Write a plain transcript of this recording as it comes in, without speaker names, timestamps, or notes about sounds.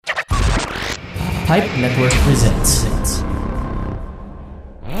Pipe Network presents.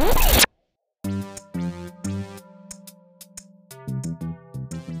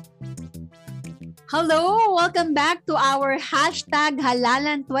 Hello! Welcome back to our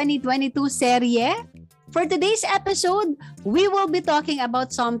Halalan 2022 serye. For today's episode, we will be talking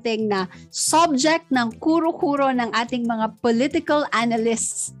about something na subject ng kuro-kuro ng ating mga political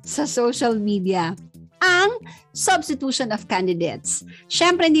analysts sa social media. Ang substitution of candidates.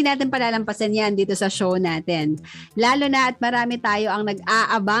 Siyempre, hindi natin palalampasan yan dito sa show natin. Lalo na at marami tayo ang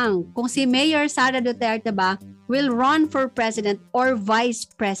nag-aabang kung si Mayor Sara Duterte ba will run for president or vice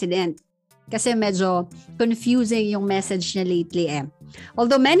president. Kasi medyo confusing yung message niya lately eh.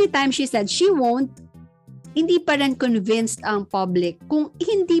 Although many times she said she won't, hindi pa rin convinced ang public kung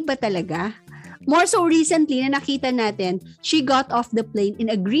hindi ba talaga. More so recently na nakita natin, she got off the plane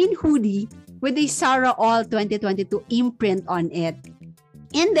in a green hoodie with a Sarah All 2022 imprint on it.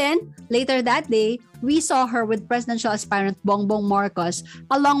 And then, later that day, we saw her with presidential aspirant Bongbong Marcos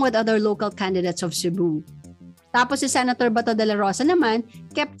along with other local candidates of Cebu. Tapos si Senator Bato de la Rosa naman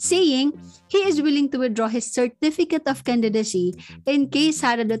kept saying he is willing to withdraw his certificate of candidacy in case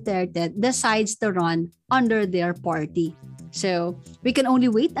Sara Duterte decides to run under their party. So, we can only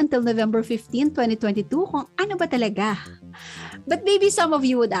wait until November 15, 2022 kung ano ba talaga. But maybe some of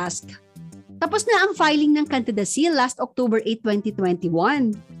you would ask, tapos na ang filing ng candidacy last October 8,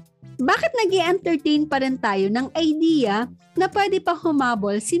 2021. Bakit nag-i-entertain pa rin tayo ng idea na pwede pa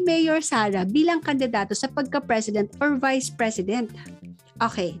humabol si Mayor Sara bilang kandidato sa pagka-president or vice president?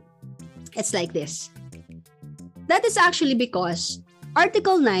 Okay, it's like this. That is actually because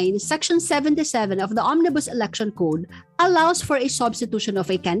Article 9, Section 77 of the Omnibus Election Code allows for a substitution of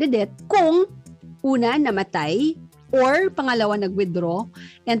a candidate kung una, namatay, or pangalawa, nag-withdraw,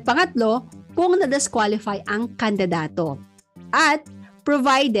 and pangatlo, kung na-disqualify ang kandidato. At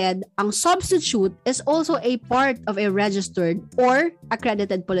provided ang substitute is also a part of a registered or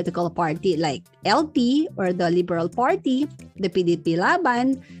accredited political party like LP or the Liberal Party, the PDP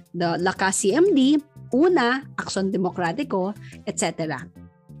Laban, the Lakas CMD, Una, Aksyon Demokratiko, etc.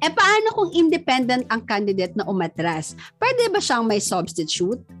 E paano kung independent ang candidate na umatras? Pwede ba siyang may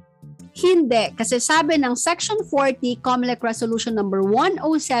substitute? Hindi, kasi sabi ng Section 40 COMELEC Resolution number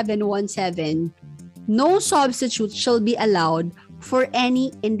 10717, no substitute shall be allowed for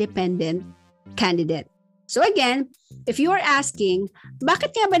any independent candidate. So again, if you are asking,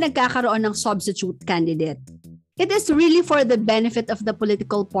 bakit nga ba nagkakaroon ng substitute candidate? It is really for the benefit of the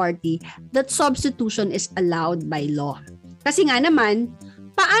political party that substitution is allowed by law. Kasi nga naman,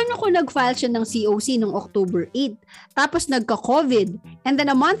 paano kung nag-file siya ng COC noong October 8, tapos nagka-COVID, and then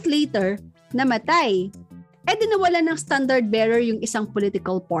a month later, namatay? Eh di nawala ng standard bearer yung isang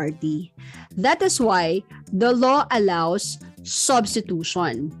political party. That is why the law allows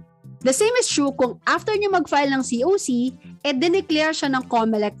substitution. The same is true kung after niya mag-file ng COC, eh dineclare siya ng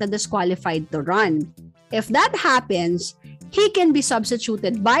COMELEC na disqualified to run. If that happens, he can be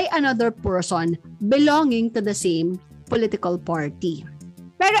substituted by another person belonging to the same political party.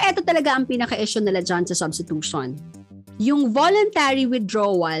 Pero ito talaga ang pinaka-issue nila dyan sa substitution. Yung voluntary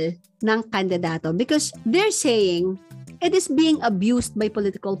withdrawal ng kandidato, because they're saying it is being abused by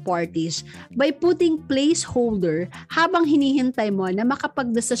political parties by putting placeholder habang hinihintay mo na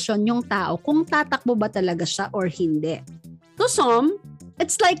makapagdesisyon yung tao kung tatakbo ba talaga siya or hindi. To some,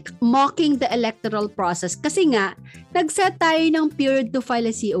 it's like mocking the electoral process kasi nga, nag-set tayo ng period to file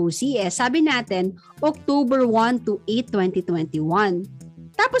a COC. Sabi natin, October 1 to 8, 2021.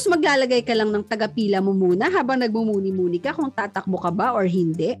 Tapos maglalagay ka lang ng tagapila mo muna habang nagmumuni-muni ka kung tatakbo ka ba or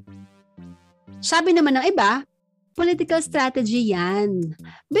hindi. Sabi naman ng iba, political strategy yan.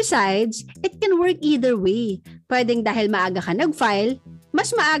 Besides, it can work either way. Pwedeng dahil maaga ka nag-file, mas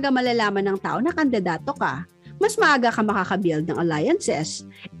maaga malalaman ng tao na kandidato ka. Mas maaga ka makakabuild ng alliances.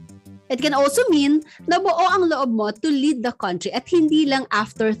 It can also mean na buo ang loob mo to lead the country at hindi lang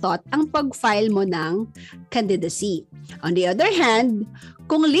afterthought ang pag-file mo ng candidacy. On the other hand,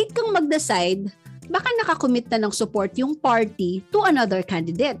 kung late kang mag-decide, baka nakakommit na ng support yung party to another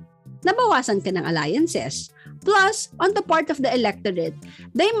candidate. Nabawasan ka ng alliances. Plus, on the part of the electorate,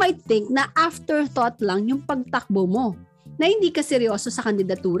 they might think na afterthought lang yung pagtakbo mo, na hindi ka seryoso sa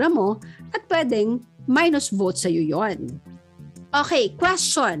kandidatura mo at pwedeng minus vote sa'yo yon. Okay,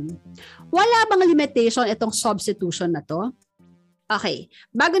 question. Wala bang limitation itong substitution na to? Okay,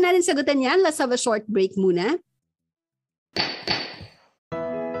 bago natin sagutan yan, let's have a short break muna.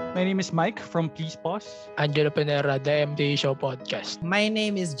 My name is Mike from Please Pause. Angelo Pinera, the MD Show Podcast. My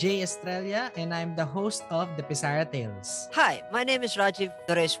name is Jay Estrella and I'm the host of the Pizarra Tales. Hi, my name is Rajiv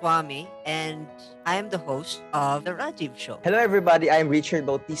Doreswamy and I am the host of The Rajiv Show. Hello everybody, I'm Richard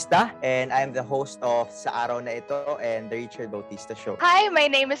Bautista and I'm the host of Sa Araw na Ito and The Richard Bautista Show. Hi, my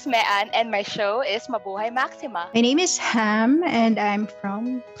name is Mean and my show is Mabuhay Maxima. My name is Ham and I'm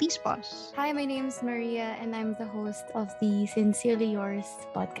from Please Pause. Hi, my name is Maria and I'm the host of the Sincerely Yours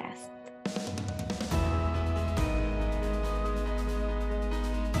podcast.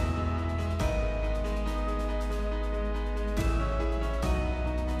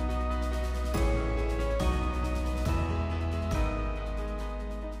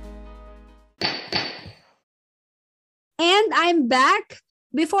 And I'm back.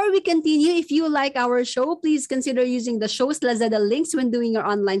 Before we continue, if you like our show, please consider using the show's Lazada links when doing your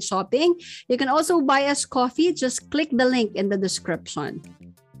online shopping. You can also buy us coffee. Just click the link in the description.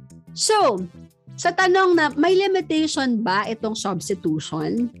 So, sa tanong na may limitation ba itong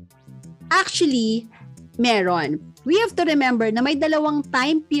substitution? Actually, meron. We have to remember na may dalawang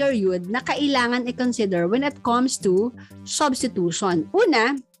time period na kailangan i-consider when it comes to substitution.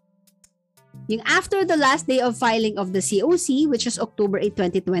 Una, yung after the last day of filing of the COC, which is October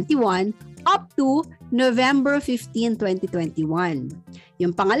 8, 2021, up to November 15, 2021.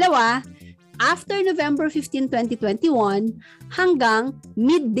 Yung pangalawa, after November 15, 2021, hanggang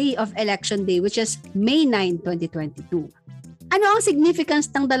midday of election day, which is May 9, 2022. Ano ang significance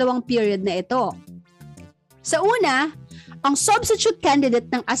ng dalawang period na ito? Sa una, ang substitute candidate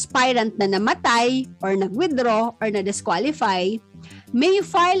ng aspirant na namatay or nag-withdraw or na-disqualify may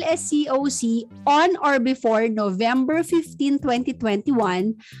file a COC on or before November 15,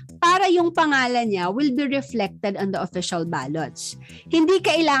 2021 para yung pangalan niya will be reflected on the official ballots. Hindi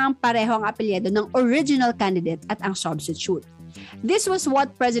kailangang pareho ang apelyido ng original candidate at ang substitute. This was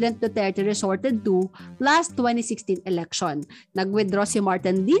what President Duterte resorted to last 2016 election. Nag-withdraw si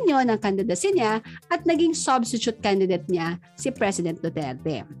Martin Dino ng candidacy niya at naging substitute candidate niya si President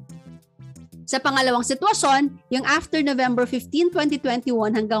Duterte. Sa pangalawang sitwasyon, yung after November 15, 2021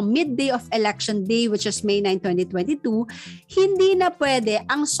 hanggang midday of election day which is May 9, 2022, hindi na pwede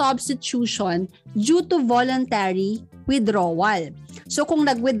ang substitution due to voluntary withdrawal. So kung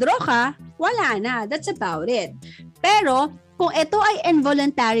nag-withdraw ka, wala na. That's about it. Pero kung ito ay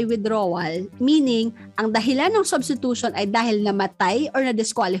involuntary withdrawal, meaning ang dahilan ng substitution ay dahil namatay or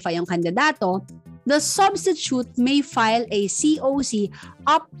na-disqualify yung kandidato, the substitute may file a COC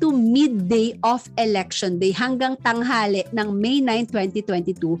up to midday of election day hanggang tanghali ng May 9,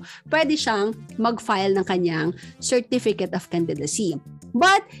 2022. Pwede siyang mag-file ng kanyang Certificate of Candidacy.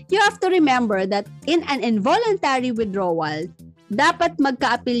 But you have to remember that in an involuntary withdrawal, dapat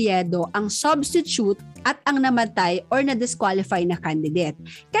magka-apelyido ang substitute at ang namatay or na-disqualify na candidate.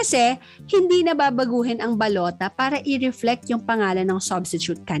 Kasi hindi na babaguhin ang balota para i-reflect yung pangalan ng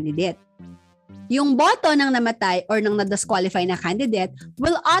substitute candidate. Yung boto ng namatay or ng na-disqualify na candidate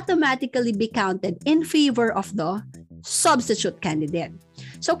will automatically be counted in favor of the substitute candidate.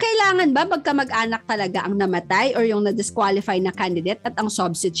 So, kailangan ba magkamag-anak talaga ang namatay or yung na-disqualify na candidate at ang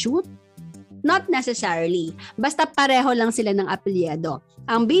substitute? Not necessarily. Basta pareho lang sila ng apelyido.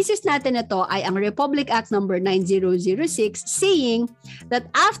 Ang basis natin ito ay ang Republic Act No. 9006 saying that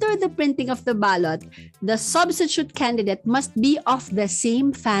after the printing of the ballot, the substitute candidate must be of the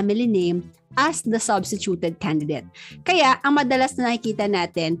same family name as the substituted candidate. Kaya, ang madalas na nakikita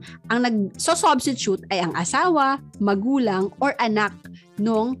natin, ang nag-substitute ay ang asawa, magulang, or anak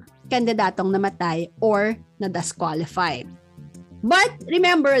nung kandidatong namatay or na-disqualify. But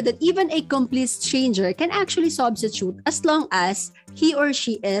remember that even a complete stranger can actually substitute as long as he or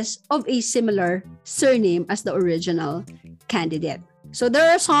she is of a similar surname as the original candidate. So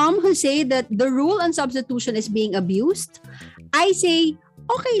there are some who say that the rule on substitution is being abused. I say,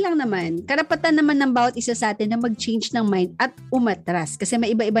 okay lang naman. Karapatan naman ng bawat isa sa atin na mag-change ng mind at umatras. Kasi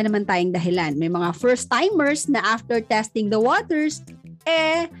may iba-iba naman tayong dahilan. May mga first-timers na after testing the waters,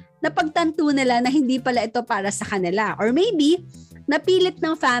 napagtanto nila na hindi pala ito para sa kanila. Or maybe, napilit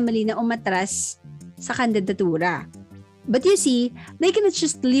ng family na umatras sa kandidatura. But you see, they cannot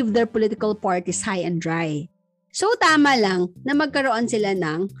just leave their political parties high and dry. So tama lang na magkaroon sila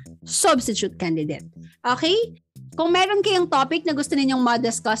ng substitute candidate. Okay? Kung meron kayong topic na gusto ninyong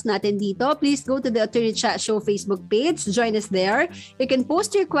ma-discuss natin dito, please go to the Attorney Chat Show Facebook page. Join us there. You can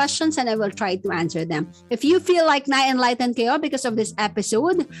post your questions and I will try to answer them. If you feel like na-enlightened kayo because of this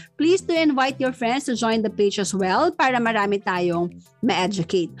episode, please do invite your friends to join the page as well para marami tayong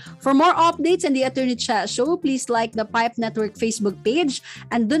ma-educate. For more updates on the Attorney Chat Show, please like the Pipe Network Facebook page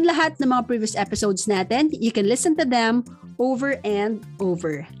and dun lahat ng mga previous episodes natin. You can listen to them over and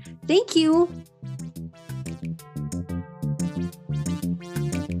over. Thank you!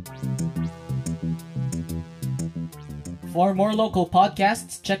 For more local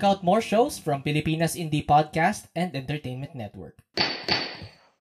podcasts, check out more shows from Pilipinas Indie Podcast and Entertainment Network.